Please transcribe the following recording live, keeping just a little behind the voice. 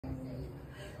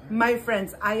My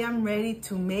friends, I am ready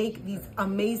to make these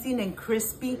amazing and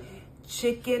crispy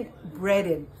chicken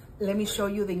breaded. Let me show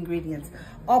you the ingredients.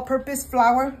 All-purpose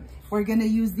flour. We're gonna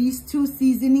use these 2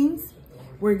 seasonings.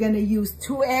 We're gonna use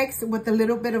 2 eggs with a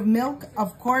little bit of milk,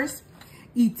 of course,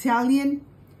 Italian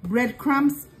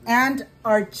breadcrumbs, and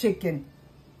our chicken.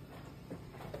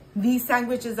 These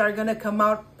sandwiches are gonna come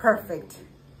out perfect.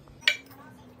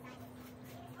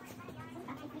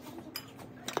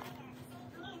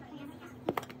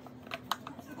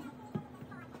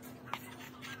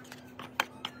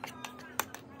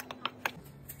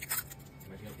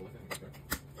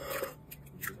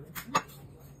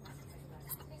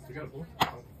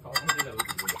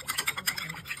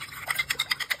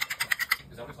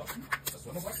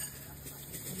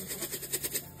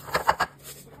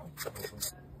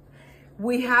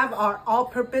 We have our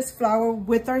all-purpose flour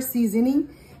with our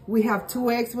seasoning. We have 2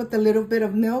 eggs with a little bit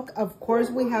of milk. Of course,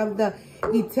 we have the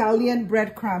Italian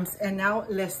breadcrumbs. And now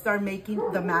let's start making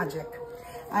the magic.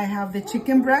 I have the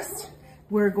chicken breast.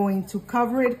 We're going to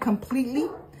cover it completely,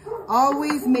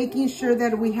 always making sure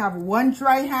that we have 1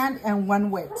 dry hand and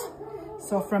 1 wet.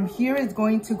 So from here, it's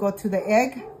going to go to the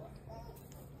egg,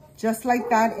 just like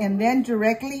that, and then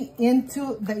directly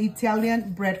into the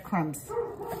Italian breadcrumbs.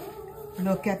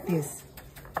 Look at this.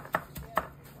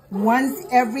 Once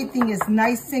everything is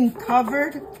nice and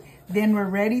covered, then we're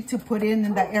ready to put it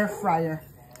in the air fryer.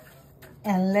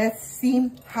 And let's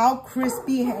see how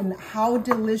crispy and how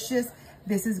delicious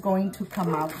this is going to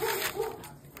come out.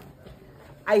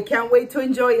 I can't wait to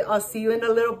enjoy it. I'll see you in a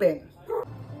little bit.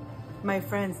 My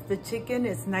friends, the chicken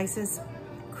is nice and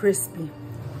crispy.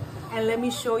 And let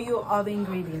me show you all the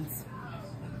ingredients.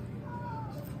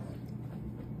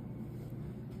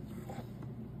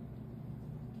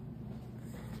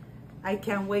 I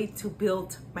can't wait to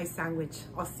build my sandwich.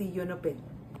 I'll see you in a bit.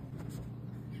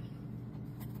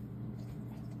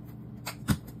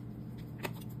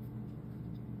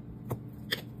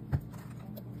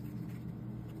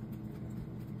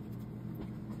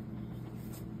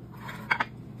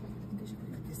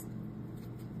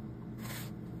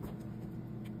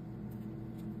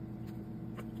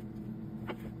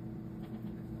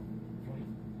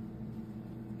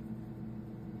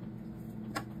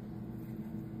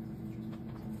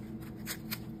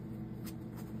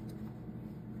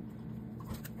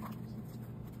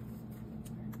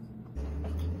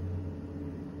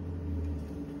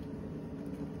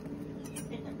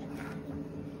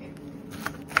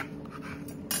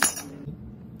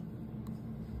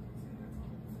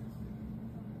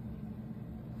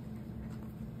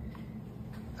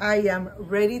 I am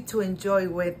ready to enjoy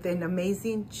with an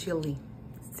amazing chili.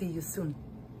 See you soon.